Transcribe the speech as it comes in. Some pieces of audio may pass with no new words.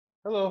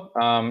Hello,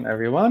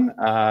 everyone.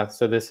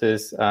 So this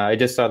is, I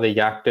just saw the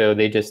Yocto,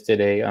 they just did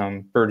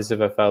a Birds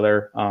of a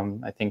Feather.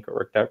 I think it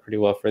worked out pretty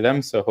well for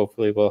them. So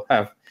hopefully we'll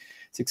have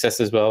success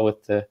as well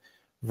with the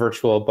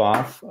virtual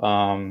BoF.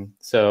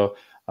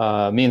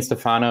 Me and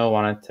Stephano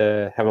wanted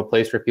to have a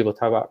place where people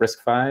talk about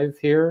RISC-V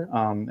here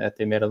at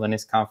the Meta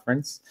Linux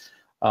conference.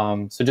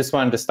 So just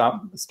wanted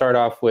to start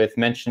off with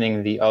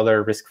mentioning the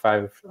other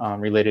RISC-V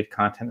related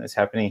content that's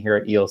happening here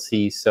at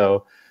ELC.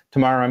 So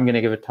tomorrow, I'm going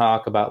to give a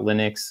talk about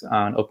Linux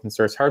on open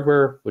source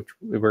hardware, which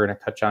we're going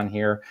to touch on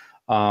here.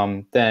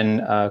 Then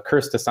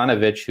Kurs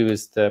Stefanovic, who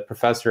is the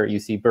professor at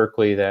UC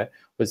Berkeley that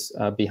was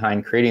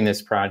behind creating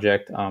this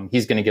project,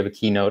 he's going to give a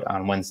keynote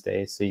on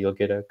Wednesday, so you'll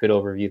get a good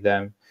overview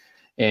then.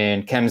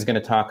 And Kem's going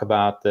to talk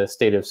about the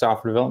state of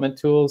software development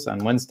tools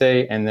on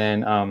Wednesday. And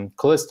then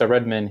Callista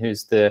Redman,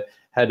 who's the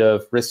head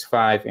of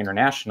RISC-V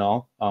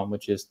International,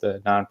 which is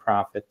the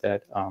nonprofit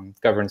that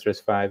governs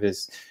RISC-V,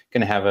 is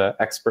going to have an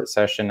expert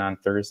session on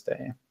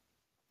Thursday.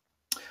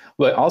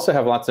 We also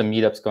have lots of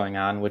meetups going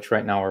on, which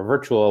right now are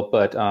virtual,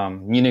 but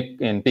Munich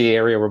and Bay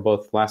Area were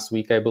both last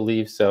week, I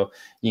believe. So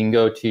you can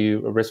go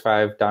to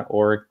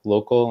riscv.org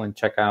local and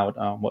check out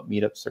what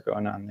meetups are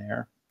going on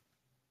there.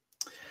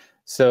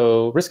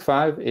 So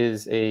RISC-V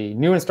is a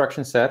new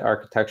instruction set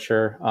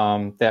architecture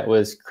that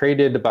was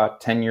created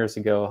about 10 years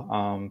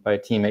ago by a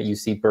team at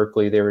UC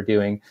Berkeley. They were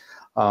doing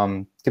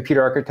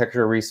computer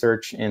architecture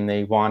research, and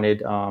they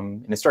wanted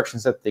an instruction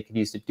set they could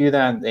use to do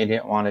that. They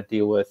didn't want to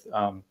deal with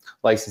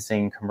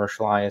licensing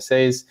commercial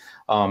ISAs.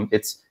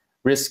 It's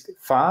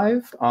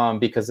RISC-V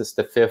because it's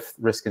the 5th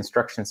RISC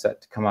instruction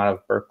set to come out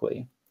of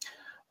Berkeley.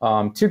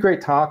 Two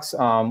great talks.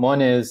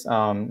 One is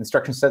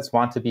instruction sets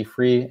want to be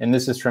free, and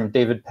this is from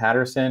David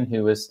Patterson,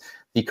 who was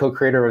the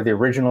co-creator of the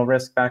original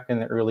RISC back in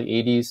the early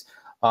 80s.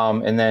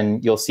 And then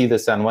you'll see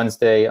this on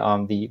Wednesday,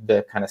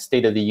 the kind of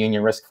State of the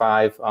Union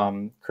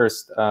RISC-V.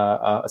 Kurs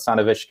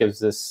Stefanovic gives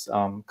this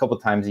a couple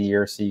times a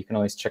year, so you can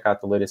always check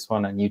out the latest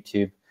one on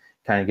YouTube.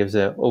 Kind of gives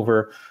a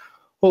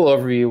full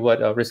overview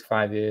what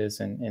RISC-V is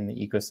and the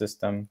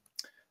ecosystem.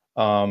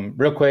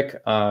 Real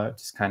quick,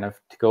 just kind of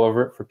to go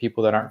over it for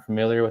people that aren't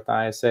familiar with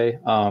ISA.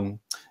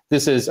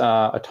 This is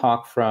a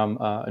talk from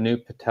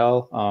Anup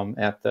Patel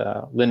at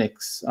the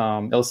Linux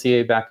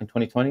LCA back in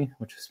 2020,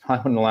 which was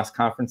probably one of the last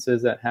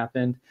conferences that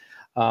happened.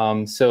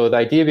 So the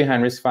idea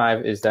behind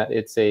RISC-V is that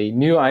it's a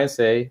new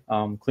ISA,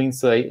 clean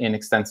slate and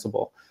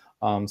extensible.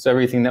 So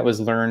everything that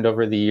was learned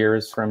over the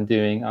years from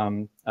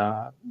doing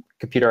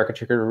computer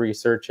architecture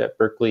research at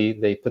Berkeley,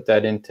 they put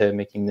that into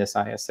making this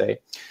ISA.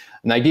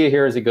 And the idea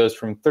here is it goes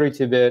from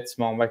 32-bit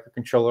small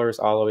microcontrollers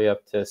all the way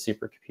up to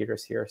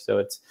supercomputers here. So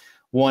it's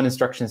one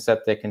instruction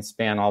set that can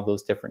span all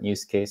those different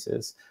use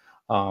cases.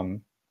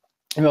 And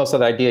also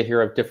the idea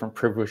here of different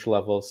privilege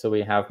levels. So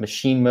we have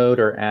machine mode,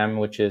 or M,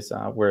 which is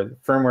where the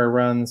firmware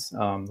runs,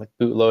 like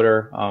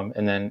bootloader,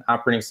 and then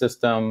operating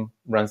system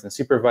runs in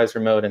supervisor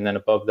mode, and then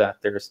above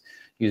that there's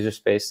user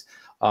space.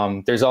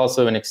 There's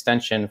also an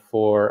extension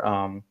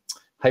for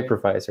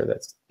hypervisor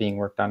that's being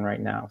worked on right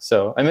now.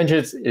 So I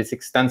mentioned it's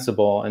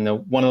extensible, and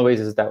one of the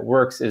ways that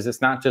works is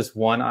it's not just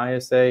one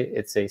ISA,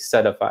 it's a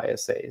set of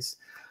ISAs.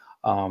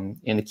 And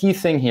the key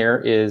thing here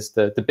is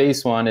the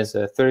base one is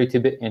a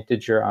 32-bit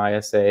integer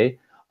ISA,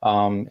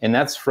 and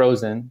that's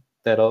frozen.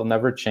 That'll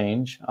never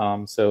change.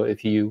 So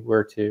if you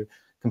were to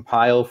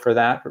compile for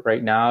that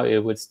right now, it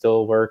would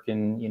still work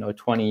in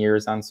 20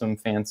 years on some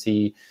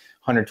fancy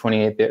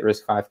 128-bit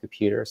RISC-V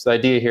computer. So the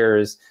idea here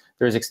is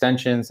there's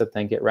extensions that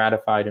then get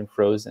ratified and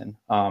frozen.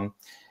 And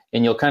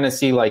you'll kind of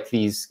see like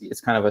these,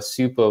 it's kind of a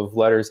soup of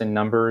letters and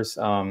numbers.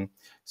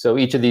 So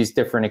each of these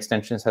different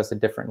extensions has a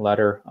different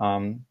letter.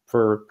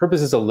 For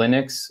purposes of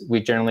Linux, we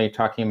generally are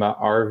talking about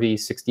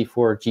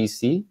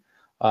RV64GC,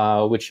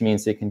 which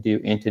means it can do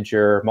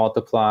integer,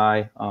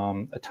 multiply,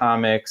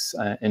 atomics,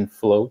 and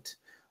float.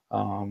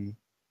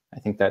 I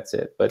think that's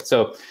it. But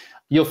so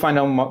you'll find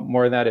out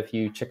more of that if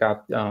you check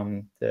out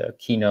the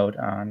keynote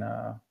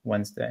on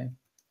Wednesday.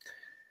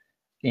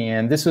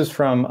 And this was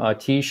from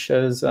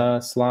Tisha's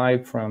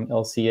slide from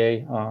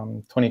LCA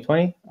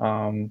 2020,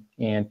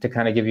 and to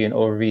kind of give you an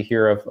overview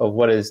here of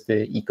what is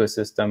the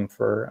ecosystem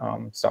for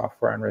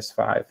software on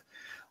RISC-V.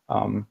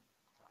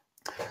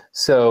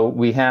 So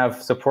we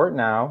have support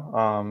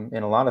now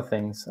in a lot of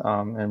things,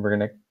 and we're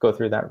going to go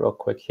through that real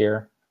quick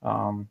here.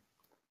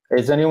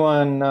 Has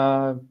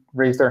anyone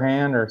raised their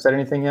hand or said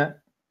anything yet,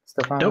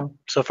 Stephano? Nope,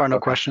 so far no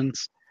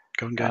questions.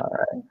 Going good. All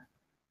right.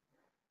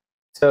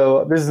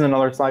 So this is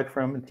another slide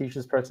from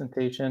Atisha's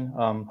presentation.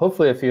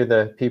 Hopefully a few of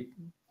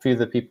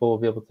the people will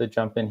be able to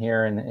jump in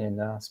here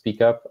and speak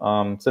up.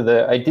 So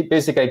the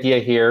basic idea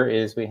here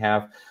is we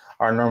have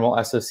our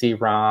normal SoC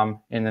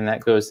ROM, and then that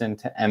goes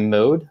into M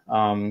mode,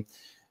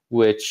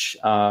 which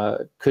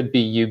could be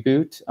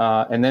U-boot.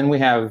 And then we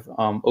have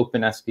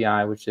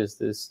OpenSBI, which is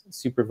this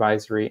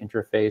supervisory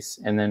interface,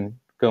 and then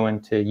go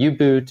into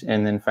U-boot,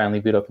 and then finally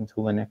boot up into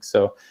Linux.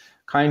 So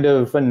kind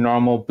of a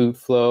normal boot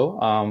flow,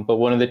 but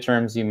one of the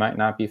terms you might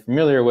not be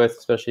familiar with,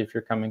 especially if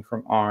you're coming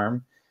from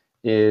ARM,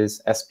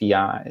 is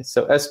SBI.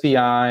 So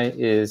SBI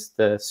is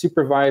the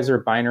supervisor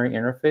binary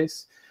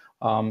interface.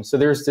 So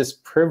there's this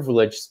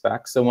privilege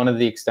spec. So one of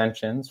the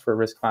extensions for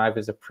RISC-V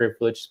is a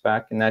privilege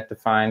spec, and that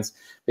defines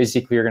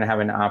basically you're going to have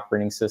an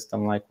operating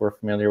system like we're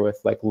familiar with,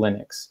 like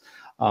Linux.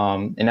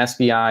 And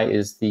SBI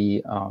is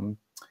the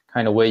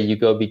kind of way you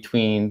go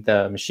between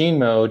the machine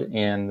mode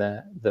and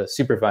the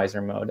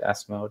supervisor mode,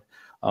 S mode.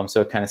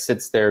 So it kind of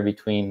sits there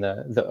between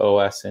the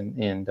OS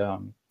and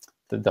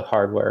the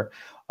hardware.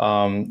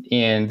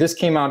 And this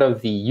came out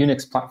of the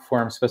Unix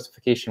platform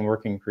specification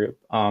working group.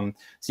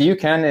 So you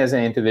can, as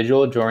an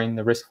individual, join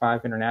the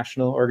RISC-V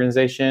International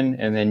organization,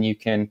 and then you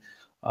can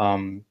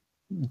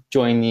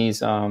join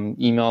these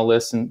email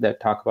lists that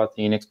talk about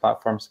the Unix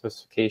platform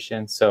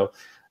specification. So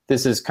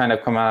this has kind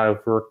of come out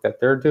of work that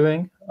they're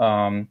doing.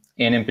 And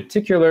in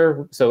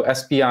particular, so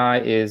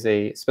SBI is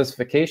a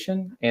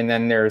specification, and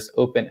then there's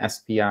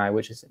OpenSBI,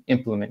 which is an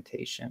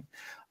implementation,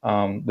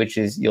 which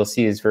is, you'll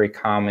see, is very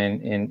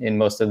common in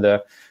most of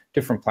the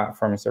different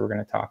platforms that we're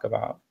going to talk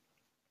about.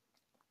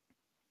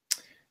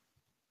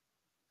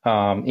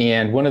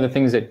 And one of the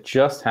things that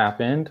just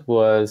happened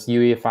was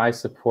UEFI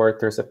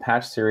support. There's a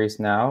patch series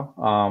now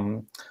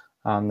on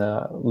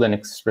the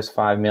Linux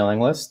RISC-V mailing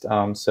list.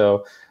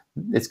 So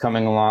it's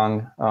coming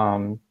along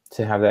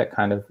to have that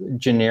kind of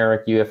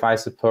generic UEFI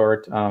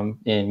support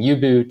in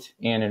U-boot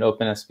and in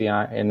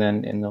OpenSBI, and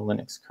then in the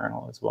Linux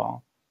kernel as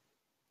well.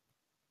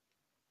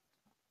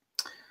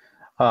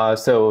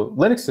 So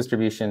Linux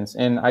distributions,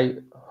 and I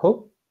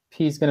hope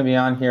he's going to be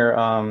on here.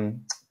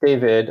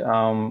 David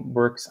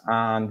works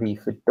on the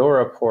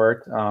Fedora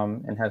port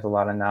and has a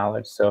lot of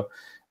knowledge. So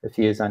if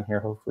he is on here,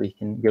 hopefully he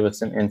can give us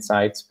some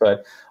insights.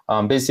 But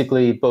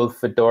basically, both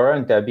Fedora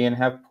and Debian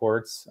have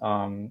ports.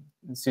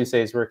 SUSE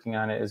is working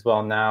on it as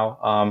well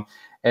now.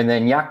 And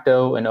then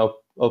Yocto and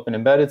Open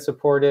Embedded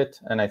support it.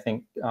 And I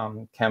think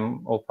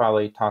Kem will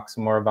probably talk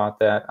some more about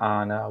that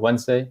on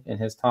Wednesday in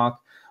his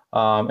talk.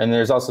 And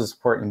there's also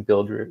support in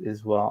Buildroot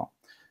as well.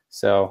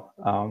 So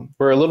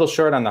we're a little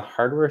short on the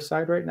hardware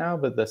side right now,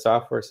 but the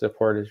software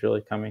support is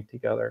really coming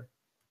together.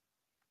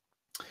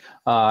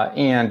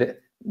 And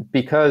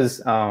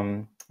because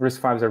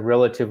RISC-V is a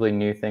relatively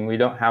new thing, we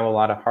don't have a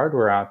lot of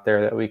hardware out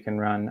there that we can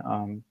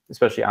run,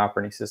 especially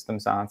operating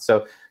systems on.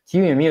 So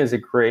QEMU is a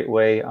great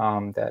way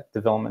that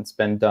development's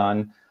been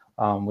done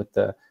with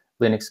the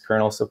Linux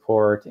kernel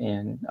support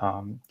and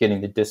getting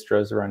the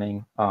distros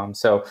running.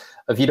 So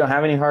if you don't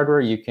have any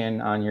hardware, you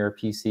can, on your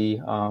PC,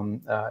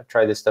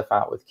 try this stuff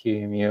out with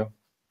QEMU.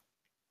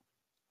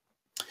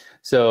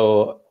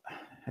 So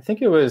I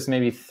think it was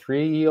maybe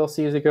 3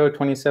 ELCs ago,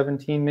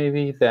 2017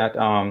 maybe, that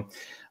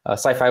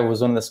Sci-Fi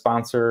was one of the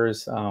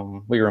sponsors.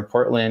 We were in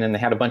Portland, and they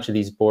had a bunch of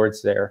these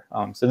boards there.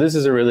 So this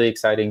is a really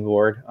exciting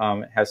board.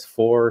 It has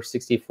 4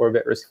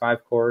 64-bit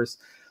RISC-V cores.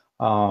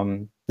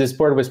 This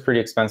board was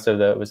pretty expensive,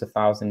 though. It was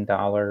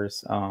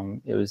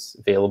 $1,000. It was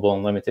available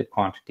in limited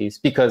quantities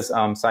because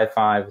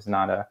Sci-Fi is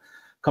not a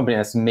company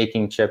that's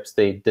making chips.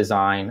 They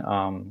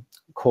design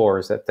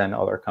cores that then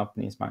other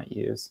companies might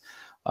use.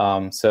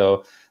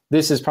 So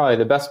this is probably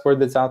the best board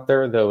that's out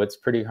there, though it's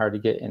pretty hard to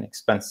get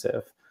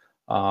inexpensive.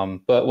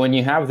 But when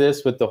you have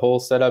this with the whole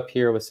setup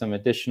here with some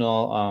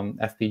additional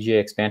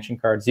FPGA expansion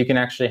cards, you can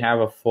actually have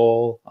a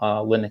full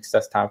Linux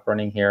desktop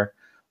running here.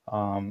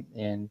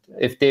 And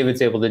if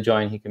David's able to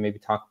join, he can maybe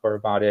talk more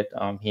about it.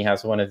 He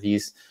has one of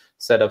these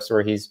setups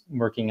where he's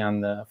working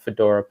on the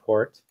Fedora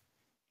port.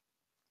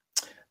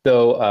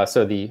 Though,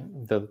 so the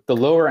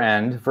lower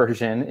end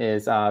version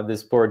is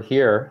this board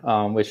here,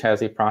 which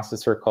has a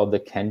processor called the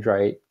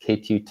Kendryte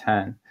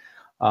K210.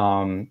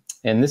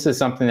 And this is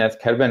something that's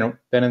kind of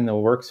been in the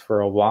works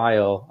for a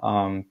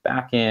while.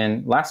 Back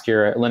in last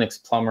year at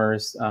Linux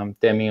Plumbers,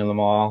 Damien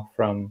Lamal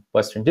from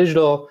Western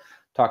Digital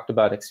talked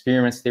about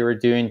experiments they were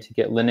doing to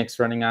get Linux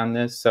running on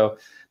this. So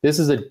this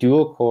is a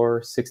dual-core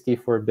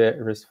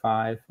 64-bit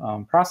RISC-V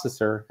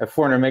processor at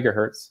 400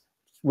 megahertz,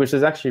 which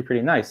is actually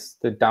pretty nice.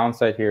 The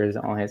downside here is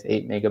it only has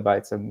 8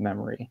 megabytes of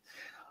memory,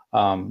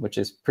 which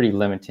is pretty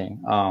limiting.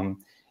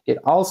 It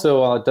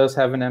also, while it does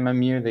have an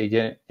MMU,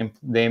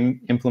 they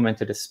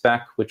implemented a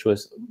spec which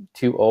was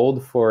too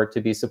old for it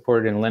to be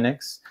supported in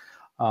Linux.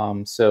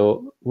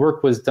 So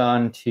work was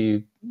done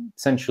to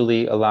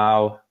essentially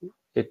allow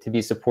it to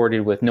be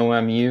supported with no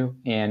MU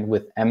and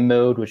with M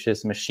mode, which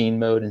is machine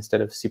mode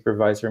instead of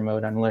supervisor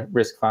mode on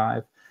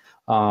RISC-V.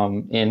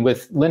 And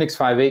with Linux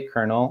 5.8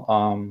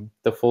 kernel,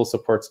 the full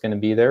support's going to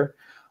be there.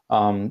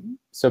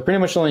 So pretty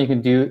much only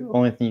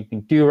thing you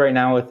can do right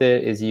now with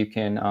it is you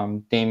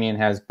can, Damien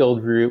has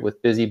Buildroot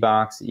with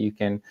BusyBox that you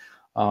can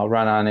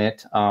run on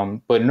it.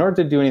 But in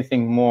order to do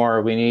anything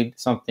more, we need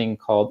something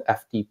called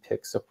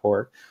FDPIC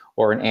support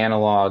or an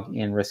analog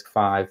in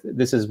RISC-V.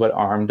 This is what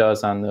ARM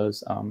does on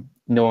those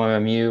no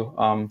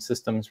MMU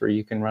systems where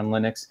you can run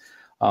Linux.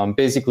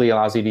 Basically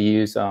allows you to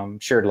use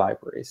shared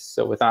libraries.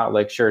 So without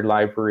like shared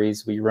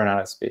libraries, we run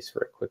out of space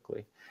very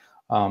quickly.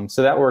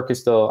 So that work is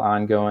still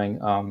ongoing,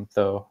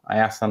 though I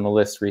asked on the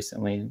list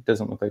recently. It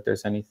doesn't look like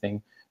there's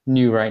anything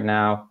new right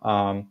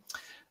now.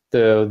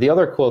 The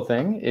other cool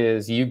thing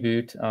is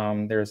U-Boot.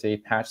 There's a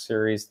patch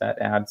series that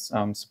adds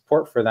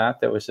support for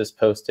that was just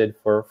posted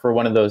for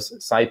one of those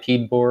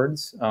SciPede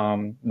boards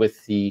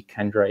with the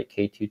Kendrite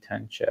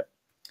K210 chip.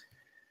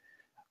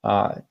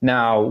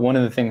 Now, one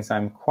of the things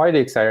I'm quite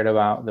excited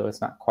about, though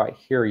it's not quite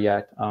here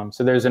yet,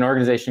 so there's an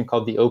organization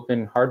called the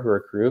Open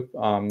Hardware Group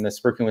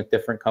that's working with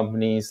different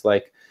companies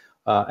like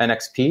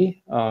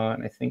NXP,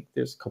 and I think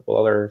there's a couple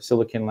other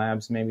Silicon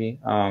Labs maybe.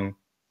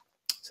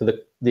 So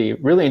the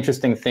really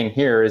interesting thing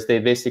here is they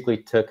basically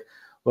took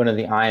one of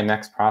the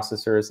IMX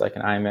processors, like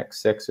an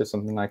IMX6 or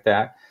something like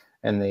that,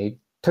 and they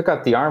took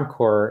out the ARM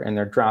core and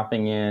they're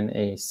dropping in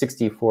a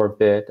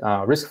 64-bit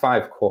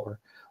RISC-V core.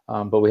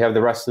 But we have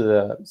the rest of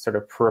the sort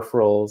of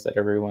peripherals that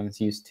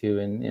everyone's used to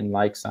and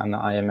likes on the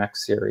IMX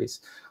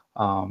series,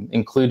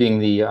 including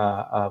the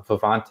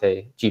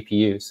Vivante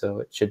GPU. So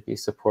it should be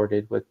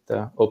supported with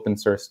the open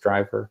source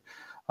driver.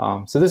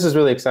 So this is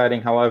really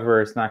exciting.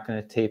 However, it's not going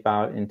to tape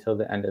out until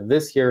the end of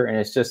this year, and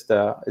it's just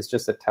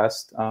a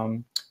test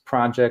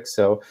project.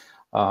 So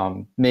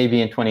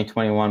maybe in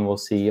 2021 we'll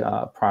see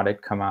a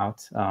product come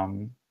out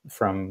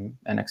from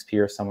NXP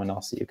or someone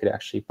else that you could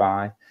actually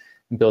buy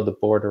and build a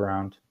board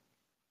around.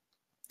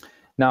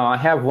 Now I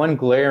have one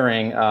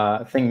glaring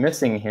thing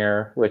missing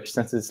here, which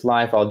since it's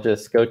live, I'll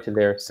just go to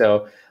there.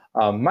 So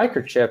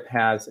Microchip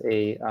has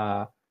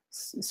a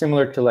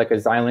similar to like a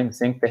Xilinx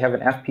Zinc, they have an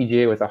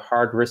FPGA with a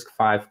hard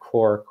RISC-V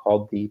core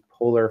called the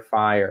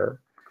PolarFire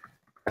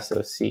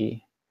SoC,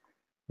 and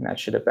that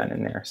should have been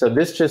in there. So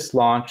this just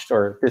launched,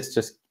 or this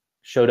just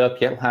showed up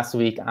yet last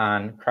week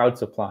on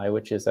CrowdSupply,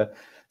 which is a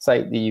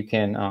site that you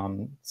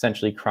can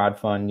essentially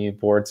crowdfund new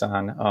boards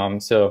on.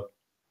 So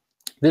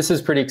this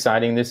is pretty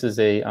exciting. This is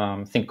a,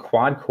 I think,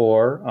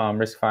 quad-core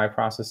RISC-V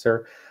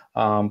processor,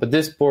 but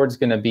this board's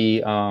going to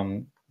be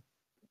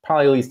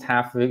probably at least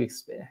half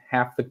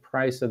the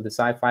price of the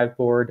Sci-Fi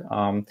board.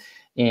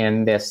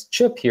 And this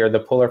chip here, the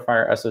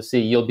PolarFire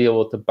SoC, you'll be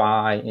able to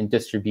buy in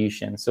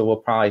distribution. So we'll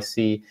probably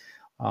see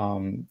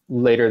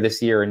later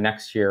this year or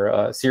next year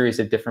a series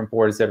of different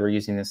boards that are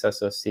using this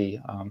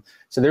SoC.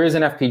 So there is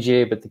an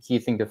FPGA, but the key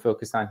thing to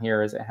focus on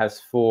here is it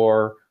has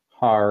 4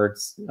 hard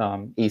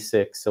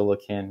ASIC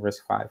silicon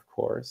RISC-V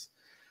cores.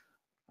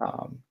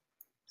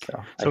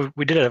 So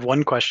we did have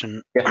one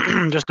question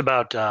just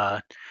about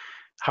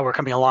how we're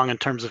coming along in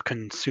terms of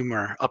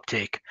consumer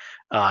uptake.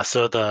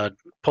 So the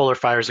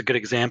PolarFire is a good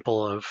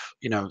example of,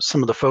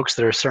 some of the folks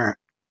that are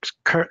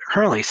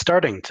currently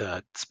starting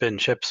to spin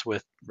chips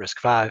with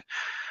RISC-V.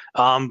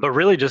 But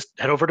really just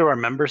head over to our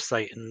members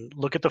site and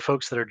look at the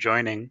folks that are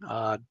joining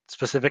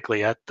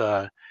specifically at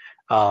the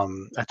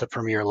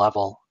premier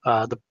level.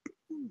 The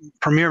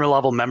premier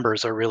level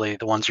members are really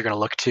the ones you're going to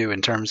look to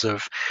in terms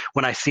of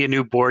when I see a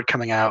new board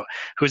coming out,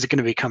 who's it going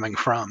to be coming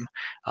from?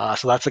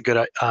 So that's a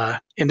good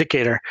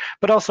indicator.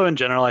 But also in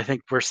general, I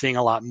think we're seeing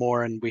a lot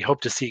more, and we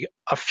hope to see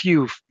a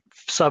few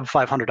sub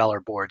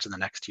 $500 boards in the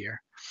next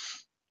year.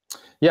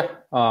 Yeah,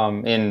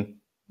 and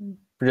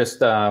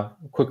just a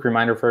quick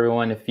reminder for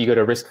everyone, if you go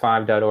to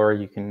risc5.org,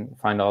 you can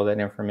find all that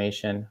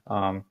information.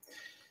 Let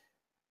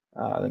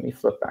me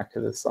flip back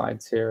to the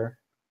slides here.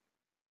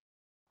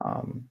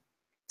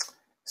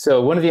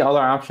 So one of the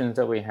other options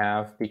that we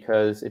have,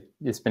 because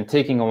it's been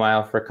taking a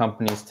while for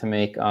companies to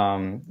make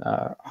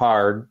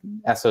hard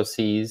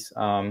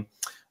SoCs,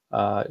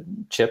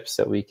 chips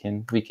that we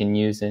can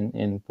use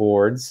in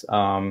boards.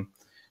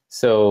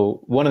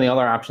 So one of the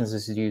other options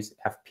is to use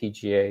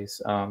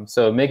FPGAs.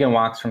 So Megan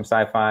Wachs from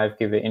Sci-Fi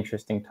gave an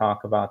interesting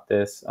talk about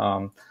this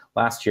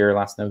last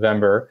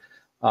November,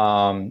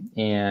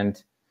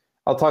 and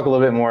I'll talk a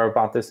little bit more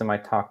about this in my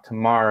talk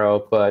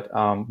tomorrow, but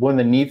one of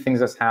the neat things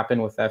that's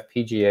happened with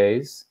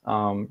FPGAs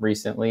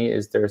recently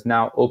is there's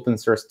now open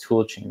source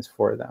tool chains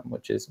for them,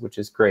 which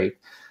is great,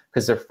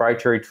 because their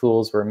proprietary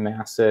tools were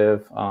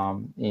massive,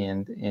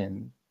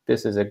 and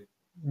this is a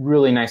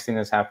really nice thing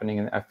that's happening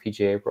in the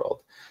FPGA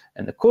world.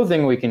 And the cool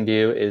thing we can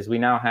do is we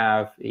now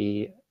have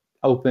a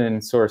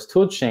open source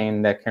tool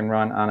chain that can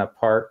run on a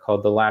part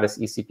called the Lattice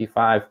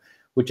ECP5,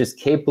 which is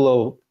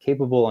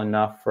capable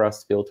enough for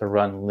us to be able to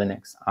run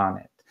Linux on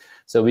it.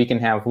 So we can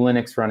have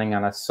Linux running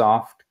on a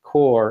soft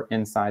core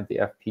inside the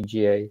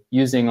FPGA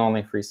using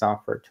only free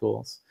software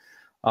tools.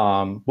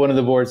 One of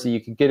the boards that you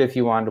could get if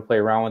you wanted to play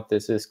around with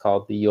this is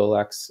called the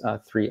Yolex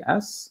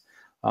 3S.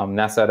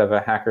 That's out of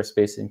a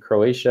hackerspace in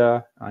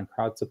Croatia on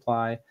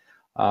CrowdSupply.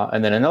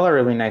 And then another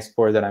really nice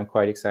board that I'm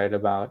quite excited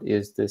about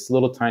is this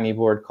little tiny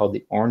board called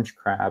the Orange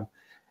Crab.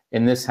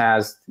 And this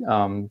has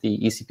the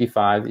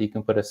ECP5 that you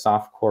can put a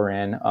soft core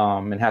in.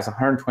 It has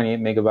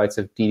 128 megabytes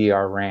of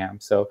DDR RAM.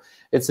 So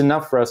it's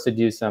enough for us to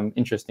do some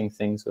interesting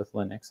things with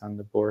Linux on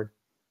the board.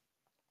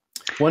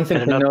 One thing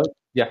to note,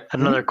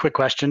 Another quick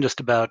question just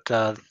about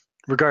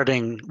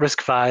regarding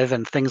RISC-V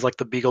and things like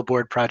the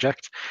BeagleBoard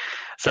project.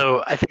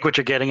 So I think what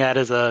you're getting at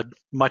is a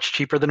much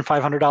cheaper than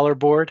 $500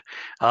 board.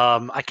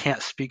 I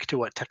can't speak to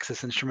what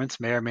Texas Instruments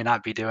may or may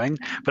not be doing,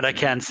 but I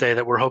can say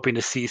that we're hoping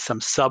to see some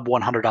sub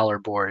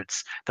 $100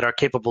 boards that are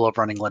capable of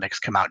running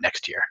Linux come out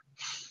next year.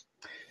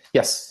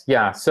 Yes,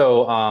 yeah.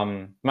 So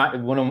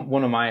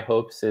one of my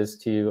hopes is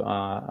to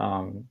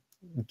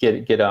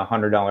get a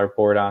 $100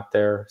 board out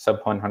there,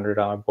 sub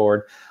 $100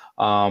 board.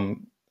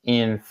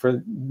 And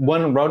for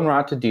one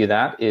route to do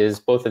that is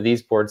both of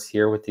these boards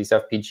here with these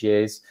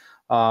FPGAs.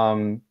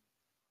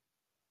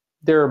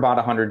 They're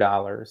about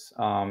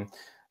 $100.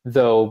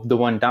 Though the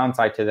one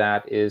downside to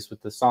that is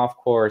with the soft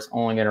core, it's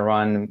only going to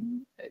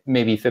run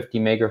maybe 50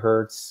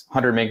 megahertz,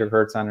 100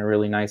 megahertz on a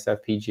really nice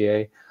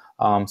FPGA.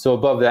 So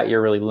above that,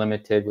 you're really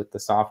limited with the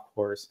soft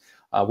cores.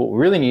 What we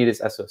really need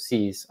is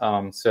SoCs.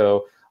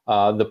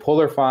 The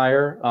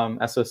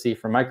PolarFire SoC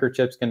for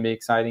microchips can be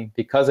exciting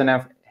because it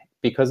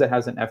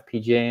has an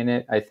FPGA in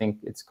it. I think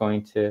it's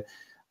going to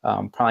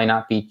probably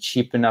not be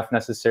cheap enough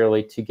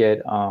necessarily to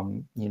get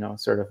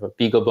sort of a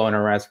BeagleBone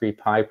or Raspberry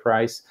Pi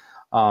price.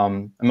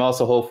 I'm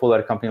also hopeful that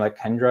a company like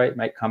Kendrite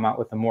might come out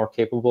with a more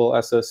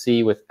capable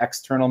SoC with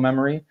external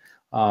memory,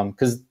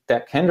 because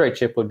that Kendrite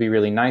chip would be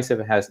really nice if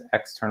it has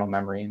external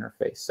memory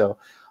interface. So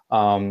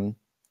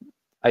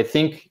I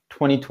think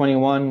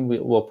 2021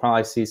 we'll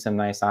probably see some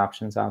nice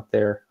options out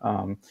there,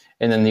 and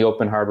then the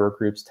Open Harbor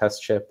Group's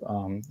test chip.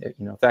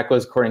 If that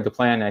goes according to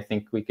plan, I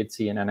think we could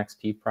see an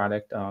NXP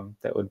product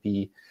that would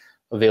be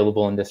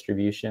available in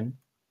distribution.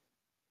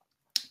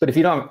 But if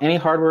you don't have any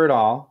hardware at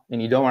all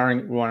and you don't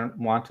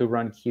want to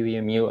run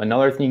QEMU,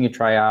 another thing you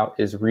try out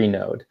is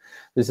Renode.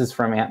 This is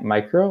from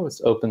Antmicro. It's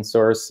open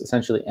source,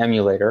 essentially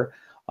emulator.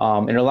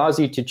 It allows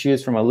you to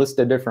choose from a list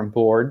of different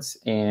boards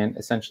and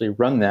essentially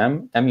run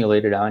them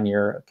emulated on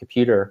your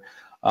computer.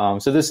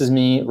 So this is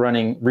me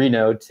running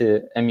Renode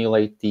to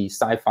emulate the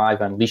Sci-5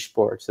 Unleashed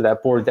board. So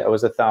that board that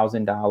was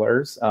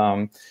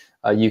 $1,000,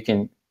 you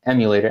can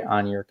emulate it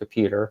on your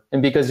computer.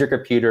 And because your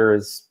computer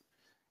is,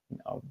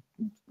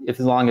 as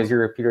long as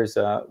your computer is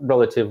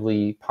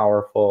relatively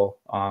powerful,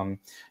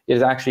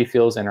 it actually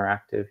feels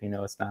interactive.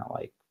 It's not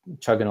like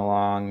chugging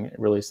along at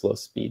really slow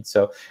speed.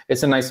 So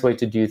it's a nice way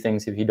to do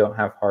things if you don't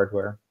have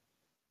hardware.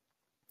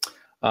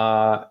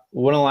 One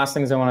of the last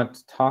things I want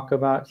to talk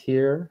about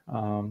here,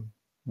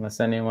 unless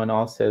anyone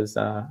else has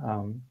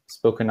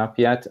spoken up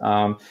yet,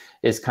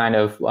 is kind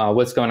of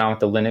what's going on with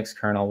the Linux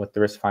kernel with the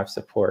RISC-V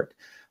support.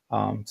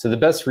 So the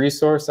best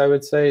resource I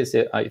would say is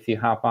if you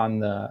hop on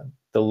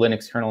the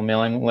Linux kernel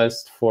mailing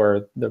list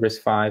for the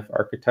RISC-V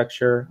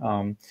architecture.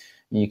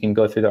 You can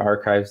go through the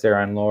archives there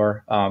on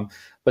lore.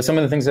 But some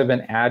of the things that have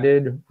been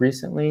added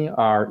recently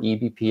are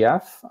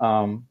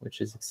eBPF, which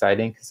is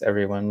exciting because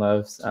everyone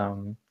loves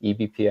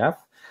eBPF.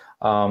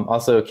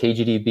 Also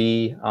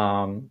KGDB,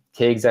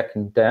 KExec,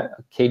 and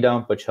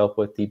KDump, which help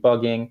with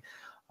debugging.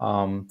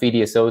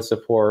 VDSO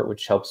support,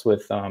 which helps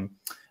with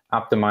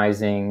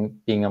optimizing,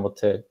 being able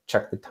to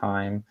check the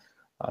time,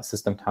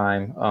 system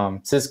time.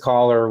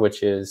 syscaller,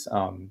 which is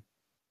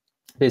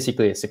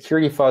basically a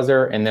security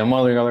fuzzer. And then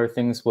one of the other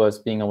things was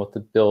being able to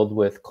build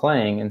with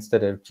Clang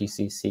instead of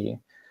GCC.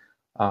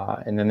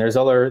 And then there's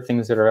other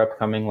things that are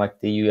upcoming, like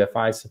the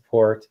UEFI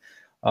support.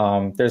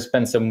 There's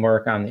been some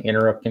work on the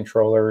interrupt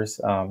controllers.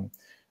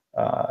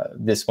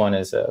 This one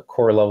is a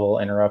core level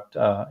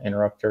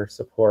interrupter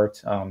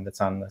support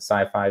that's on the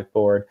Sci-5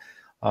 board.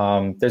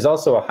 There's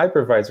also a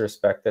hypervisor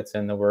spec that's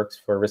in the works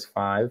for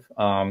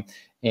RISC-V,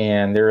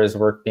 and there is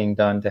work being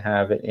done to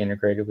have it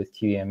integrated with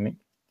KVM.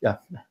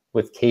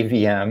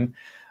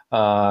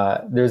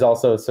 There's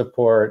also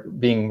support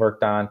being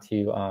worked on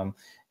to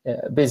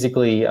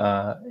basically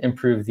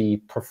improve the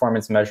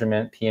performance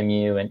measurement,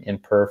 PMU,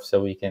 and perf,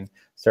 so we can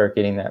start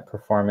getting that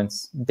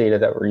performance data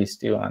that we're used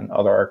to on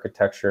other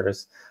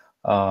architectures.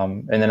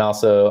 And then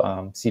also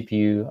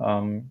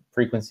CPU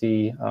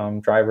frequency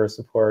driver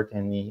support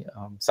in the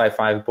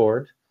Sci-5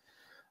 board.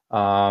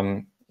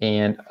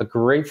 And a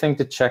great thing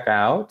to check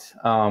out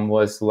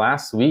was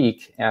last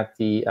week at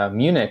the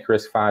Munich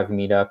RISC-V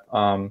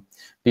meetup,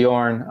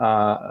 Bjorn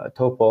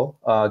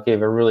Topol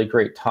gave a really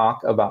great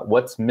talk about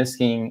what's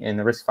missing in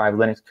the RISC-V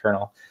Linux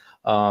kernel.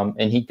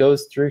 And he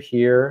goes through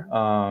here,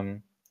 let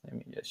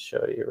me just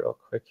show you real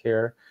quick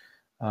here.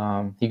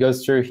 He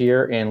goes through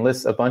here and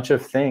lists a bunch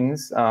of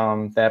things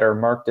that are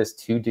marked as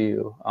to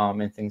do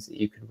and things that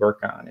you could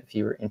work on if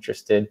you were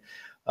interested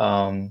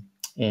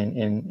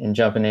in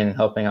jumping in and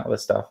helping out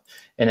with stuff.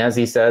 And as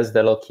he says,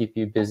 that'll keep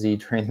you busy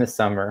during the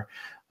summer.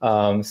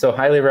 So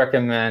highly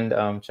recommend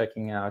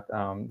checking out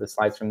the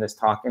slides from this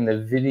talk. And the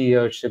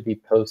video should be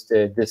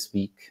posted this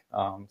week,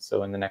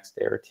 so in the next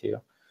day or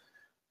two.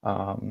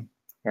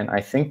 And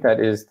I think that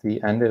is the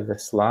end of the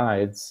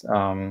slides.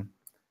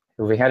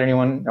 Have we had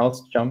anyone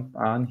else jump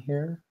on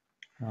here?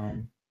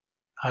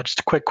 Just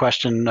a quick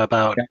question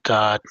about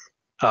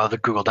the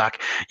Google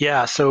Doc.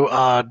 Yeah,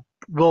 so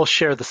we'll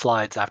share the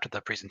slides after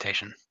the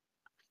presentation.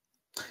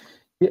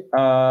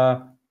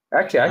 Yeah,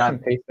 actually, I can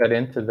paste that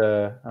into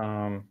the.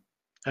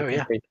 Oh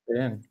yeah. Paste it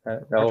in.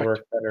 That'll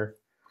work better.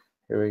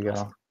 Here we go.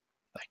 Awesome.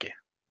 Thank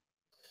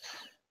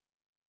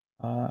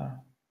you.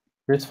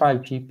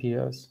 RISC-V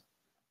GPOs.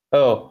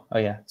 Oh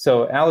yeah.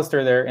 So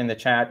Alistair there in the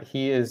chat,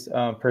 he is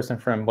a person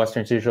from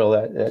Western Digital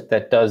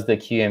that does the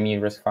QEMU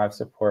RISC-V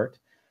support.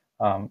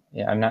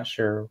 Yeah, I'm not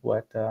sure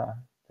what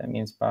that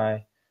means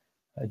by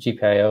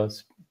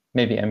GPIOs,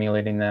 maybe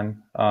emulating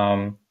them.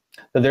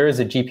 But there is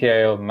a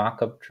GPIO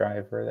mockup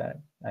driver that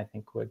I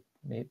think would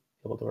be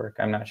able to work.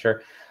 I'm not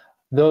sure.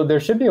 Though there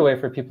should be a way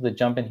for people to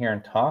jump in here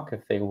and talk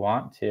if they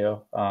want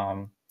to.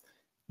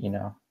 You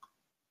know,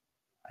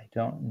 I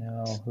don't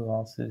know who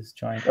else is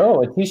joined. Oh,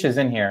 Atisha's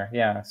in here.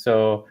 Yeah,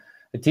 so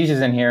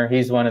Atisha's in here.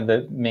 He's one of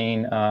the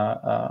main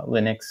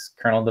Linux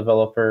kernel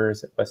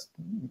developers.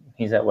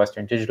 He's at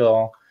Western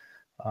Digital.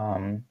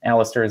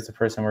 Alistair is the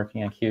person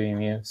working on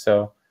QEMU.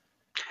 So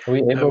are we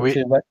able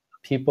to let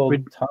people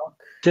talk?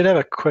 We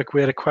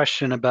had a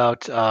question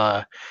about,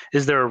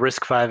 is there a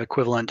RISC-V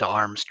equivalent to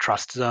ARM's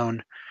trust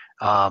zone?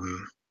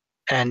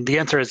 And the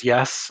answer is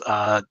yes.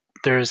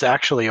 There's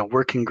actually a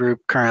working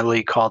group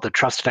currently called the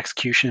Trusted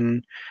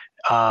Execution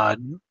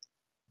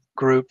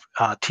Group,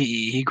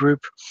 TEE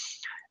group.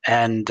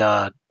 And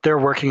they're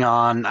working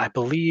on, I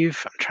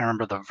believe, I'm trying to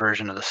remember the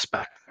version of the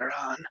spec they're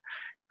on.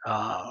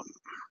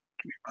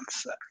 Give me one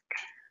sec.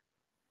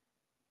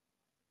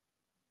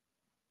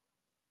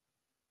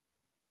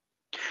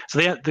 So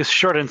the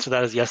short answer to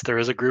that is yes, there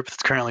is a group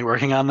that's currently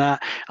working on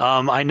that.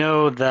 I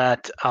know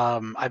that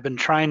I've been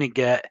trying to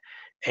get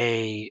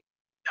a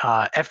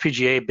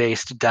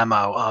FPGA-based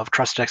demo of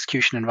trusted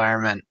execution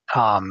environment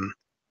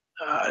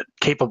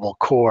capable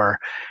core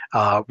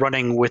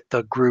running with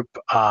the group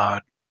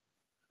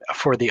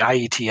for the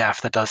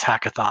IETF that does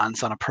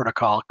hackathons on a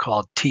protocol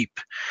called TEEP.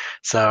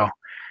 So,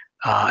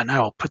 and I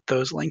will put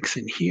those links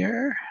in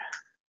here.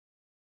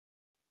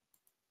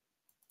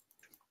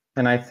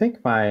 And I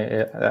think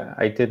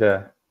I did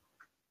a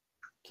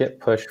git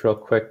push real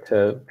quick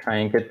to try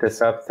and get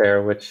this up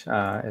there, which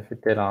if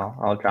it did,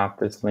 I'll drop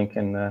this link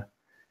in the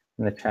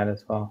chat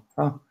as well.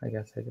 Oh, I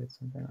guess I did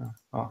something wrong.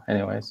 Oh,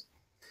 anyways.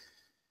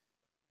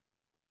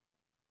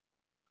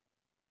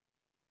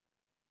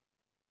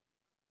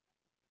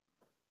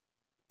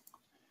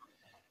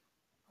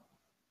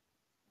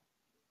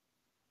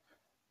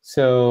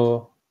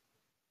 So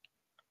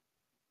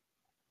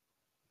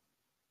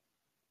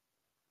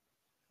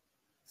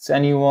does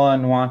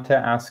anyone want to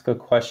ask a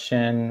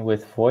question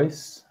with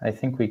voice? I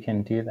think we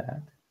can do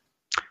that.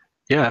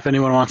 Yeah, if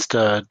anyone wants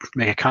to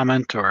make a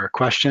comment or a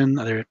question,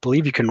 I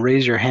believe you can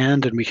raise your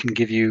hand and we can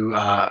give you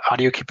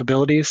audio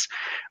capabilities,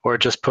 or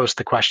just post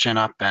the question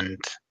up and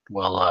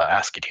we'll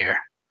ask it here.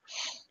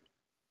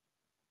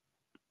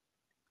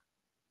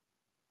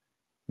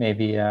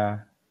 Maybe. Oh,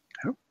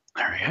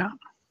 there we go.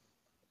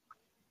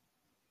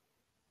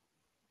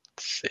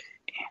 Let's see.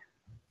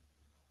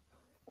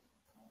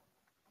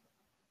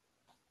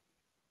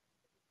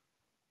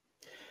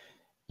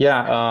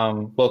 Yeah,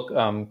 look,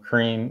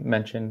 Kareem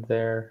mentioned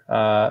there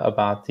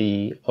about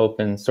the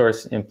open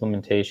source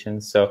implementation.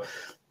 So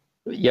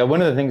yeah,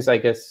 one of the things I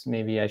guess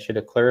maybe I should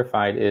have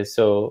clarified is,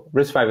 so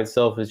RISC-V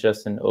itself is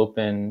just an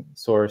open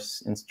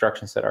source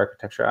instruction set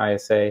architecture,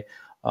 ISA,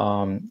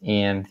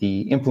 and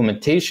the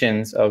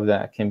implementations of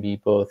that can be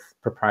both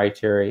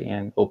proprietary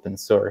and open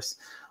source.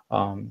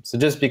 So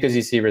just because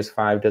you see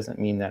RISC-V doesn't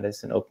mean that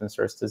it's an open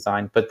source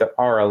design, but there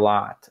are a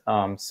lot.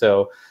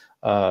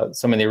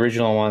 Some of the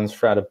original ones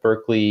for out of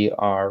Berkeley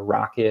are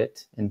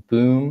Rocket and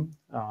Boom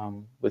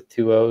with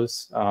 2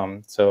 O's.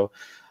 So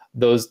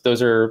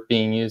those are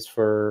being used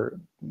for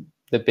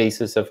the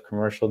basis of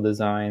commercial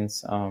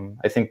designs.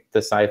 I think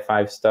the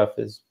Sci-Fi stuff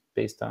is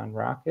based on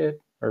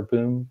Rocket or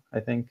Boom, I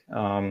think.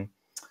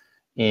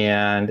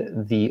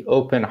 And the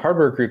open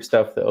hardware group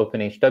stuff, the open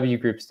HW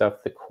group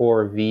stuff, the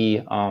Core V,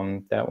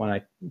 that one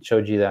I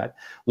showed you that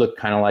looked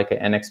kind of like an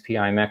NXP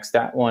IMX,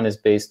 that one is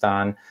based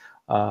on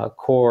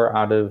core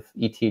out of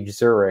ETH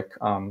Zurich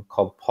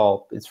called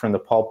Pulp. It's from the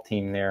Pulp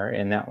team there,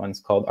 and that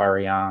one's called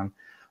Ariane.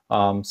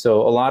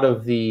 So a lot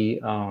of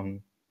the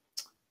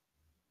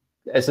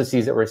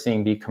SoCs that we're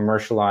seeing be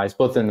commercialized,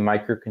 both in the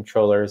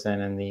microcontrollers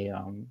and in the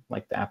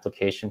like the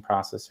application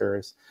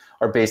processors,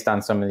 are based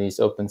on some of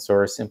these open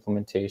source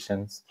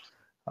implementations.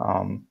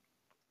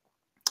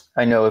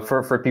 I know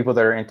for people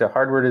that are into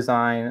hardware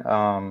design,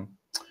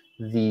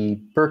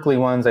 the Berkeley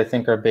ones I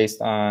think are based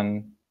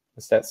on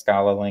what's that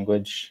Scala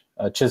language,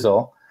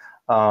 Chisel,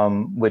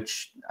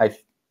 which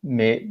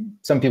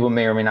some people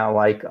may or may not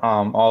like.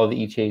 All of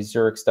the ETH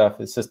Zurich stuff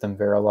is System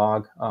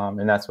Verilog,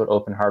 and that's what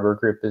Open Hardware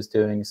Group is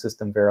doing,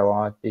 System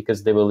Verilog,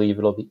 because they believe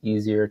it'll be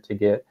easier to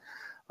get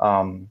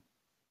the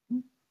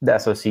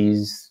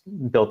SoCs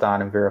built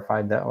on and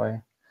verified that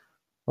way.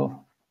 Oh,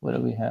 what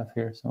do we have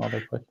here? Some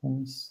other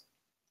questions.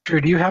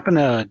 Drew, do you happen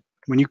to,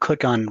 when you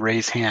click on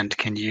raise hand,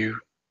 can you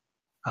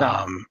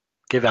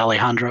give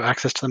Alejandro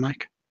access to the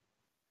mic?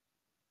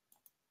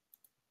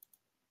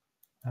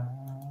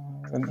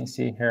 Let me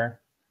see here.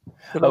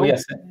 Hello. Oh,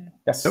 yes.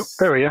 Yes. Oh,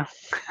 there we go.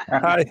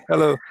 Hi.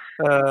 Hello.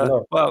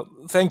 Hello. Well,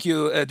 thank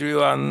you,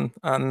 Drew and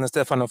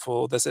Stephano,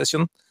 for the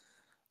session.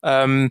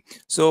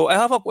 So I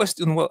have a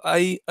question. Well,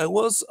 I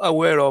was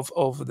aware of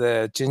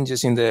the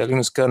changes in the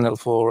Linux kernel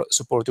for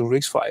supporting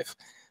RISC-V,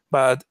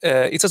 but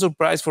it's a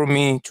surprise for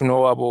me to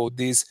know about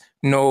this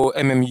no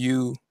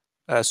MMU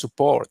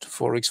support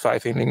for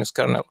RISC-V in Linux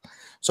kernel.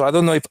 So I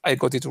don't know if I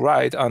got it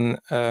right, and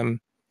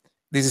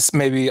this is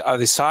maybe a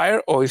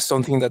desire or is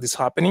something that is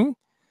happening.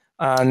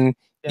 And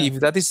if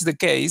that is the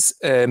case,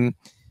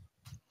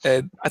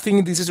 I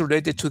think this is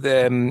related to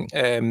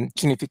the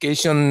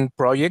unification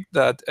project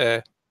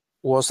that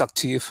was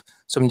active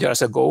some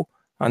years ago,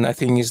 and I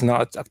think is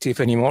not active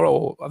anymore,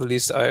 or at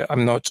least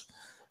I'm not.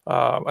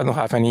 I don't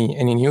have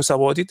any news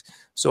about it.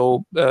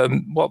 So,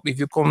 well, if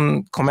you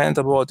can comment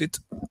about it,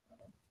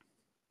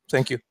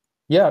 thank you.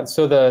 Yeah,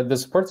 so the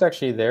support's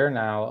actually there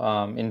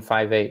now in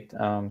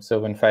 5.8. So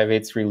when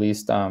 5.8's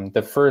released,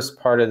 the first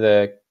part of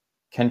the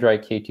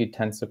Kendryte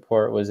K210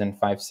 support was in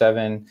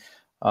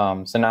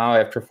 5.7. So now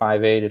after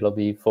 5.8, it'll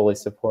be fully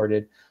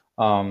supported.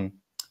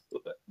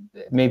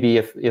 Maybe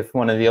if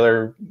one of the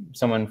other,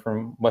 someone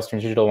from Western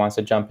Digital wants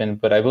to jump in,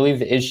 but I believe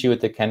the issue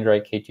with the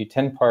Kendryte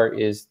K210 part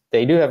is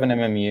they do have an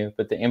MMU,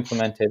 but they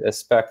implemented a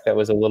spec that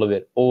was a little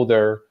bit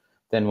older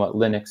than what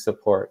Linux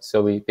supports.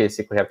 So we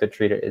basically have to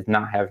treat it as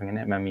not having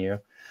an MMU.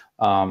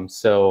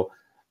 So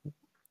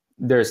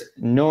there's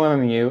no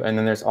MMU, and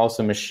then there's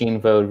also machine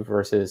mode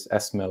versus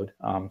S mode.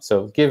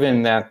 So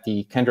given that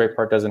the Kendryte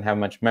part doesn't have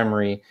much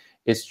memory,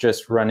 it's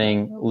just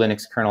running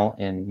Linux kernel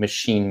in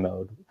machine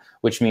mode,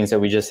 which means that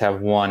we just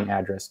have one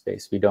address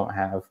space. We don't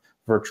have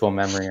virtual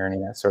memory or any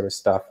of that sort of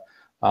stuff.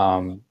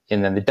 And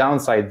then the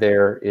downside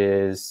there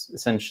is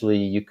essentially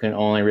you can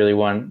only really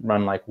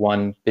run like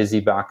one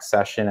BusyBox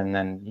session, and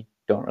then you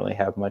don't really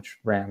have much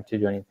RAM to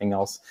do anything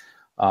else,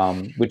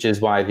 which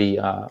is why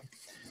the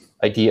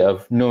idea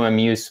of no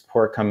MMU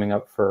support coming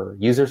up for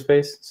user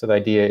space. So the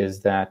idea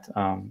is that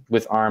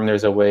with ARM,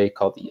 there's a way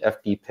called the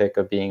FDPIC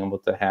of being able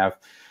to have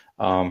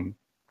on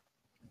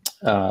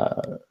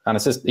a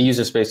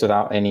user space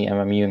without any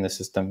MMU in the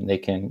system, they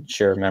can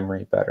share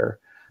memory better.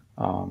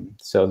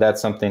 So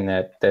that's something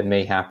that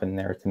may happen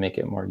there to make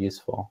it more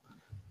useful.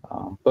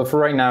 But for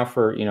right now,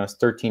 for it's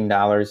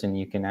 $13, and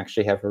you can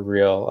actually have a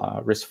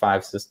real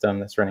RISC-V system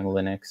that's running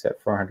Linux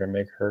at 400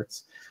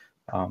 megahertz.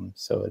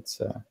 So it's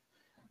an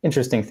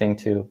interesting thing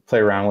to play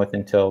around with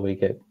until we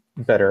get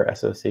better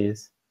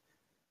SoCs.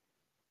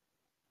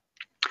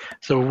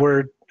 So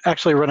we're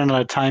actually running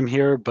out of time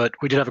here, but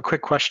we did have a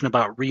quick question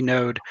about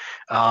Renode.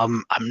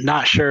 I'm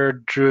not sure,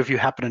 Drew, if you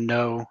happen to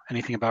know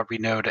anything about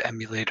Renode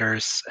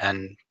emulators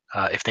and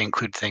if they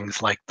include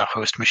things like the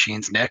host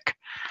machine's NIC.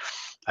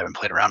 I haven't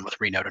played around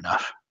with Renode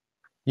enough.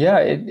 Yeah,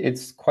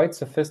 it's quite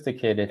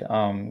sophisticated.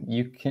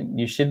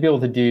 You should be able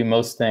to do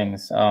most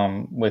things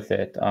with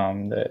it.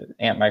 The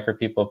Antmicro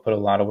people put a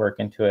lot of work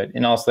into it,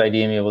 and also the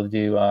idea of being able to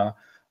do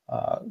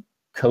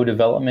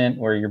co-development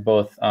where you're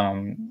both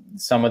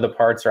some of the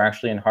parts are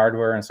actually in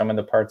hardware and some of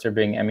the parts are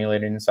being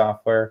emulated in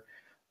software.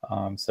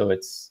 So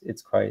it's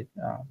quite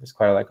there's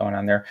quite a lot going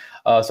on there.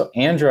 So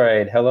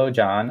Android, hello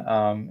John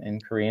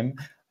and Kareem.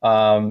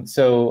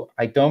 So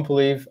I don't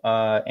believe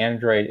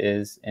Android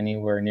is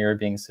anywhere near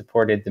being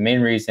supported. The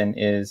main reason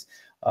is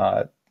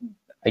I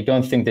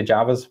don't think the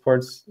Java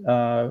support's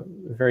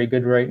very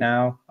good right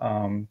now.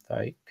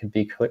 I could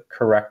be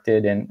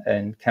corrected,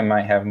 and Ken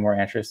might have more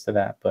answers to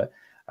that, but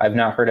I've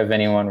not heard of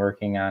anyone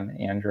working on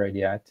Android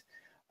yet.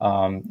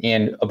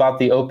 And about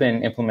the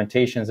open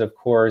implementations, of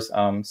course,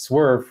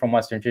 Swerve from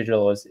Western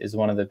Digital is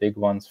one of the big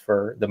ones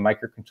for the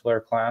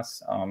microcontroller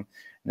class. And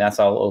that's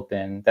all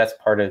open. That's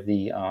part of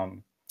the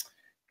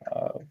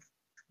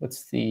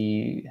what's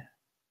the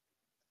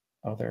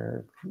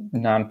other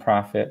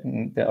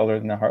nonprofit, the other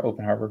than the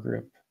Open Harbor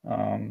Group?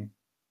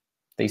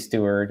 They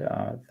steward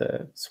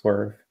the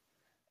Swerve.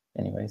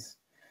 Anyways,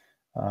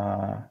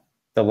 the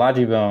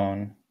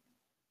Logibone.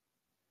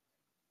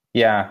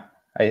 Yeah,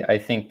 I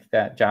think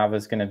that Java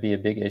is going to be a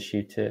big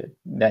issue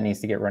that needs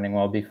to get running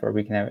well before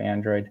we can have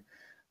Android.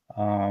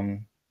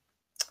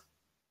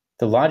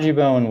 The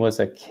Logibone was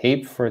a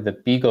cape for the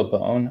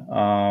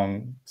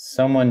BeagleBone.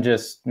 Someone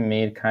just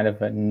made kind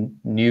of a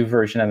new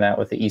version of that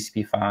with the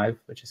ECP5,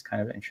 which is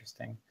kind of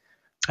interesting.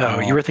 Oh,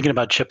 you were thinking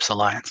about Chips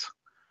Alliance.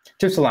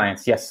 Chips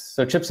Alliance, yes.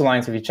 So Chips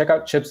Alliance, if you check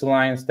out Chips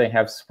Alliance, they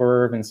have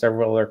Swerve and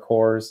several other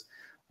cores.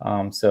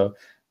 So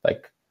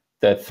like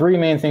the three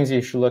main things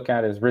you should look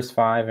at is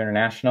RISC-V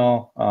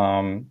International,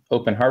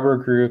 Open Harbor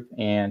Group,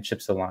 and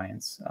Chips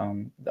Alliance.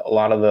 A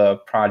lot of the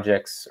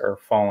projects are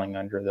falling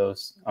under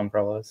those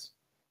umbrellas.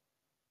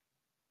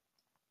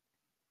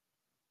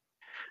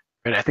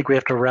 Great. I think we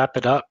have to wrap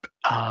it up.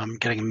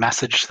 Getting a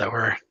message that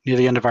we're near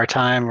the end of our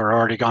time. We're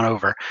already gone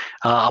over.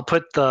 I'll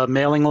put the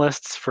mailing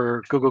lists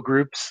for Google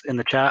Groups in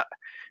the chat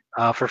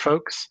for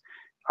folks.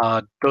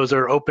 Those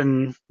are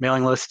open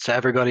mailing lists to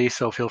everybody,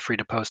 so feel free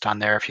to post on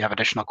there if you have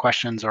additional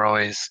questions, or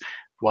always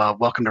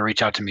welcome to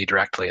reach out to me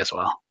directly as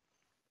well.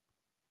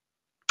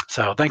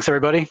 So thanks,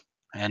 everybody.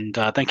 And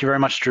thank you very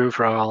much, Drew,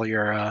 for all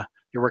your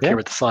work here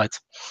with the slides.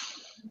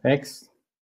 Thanks.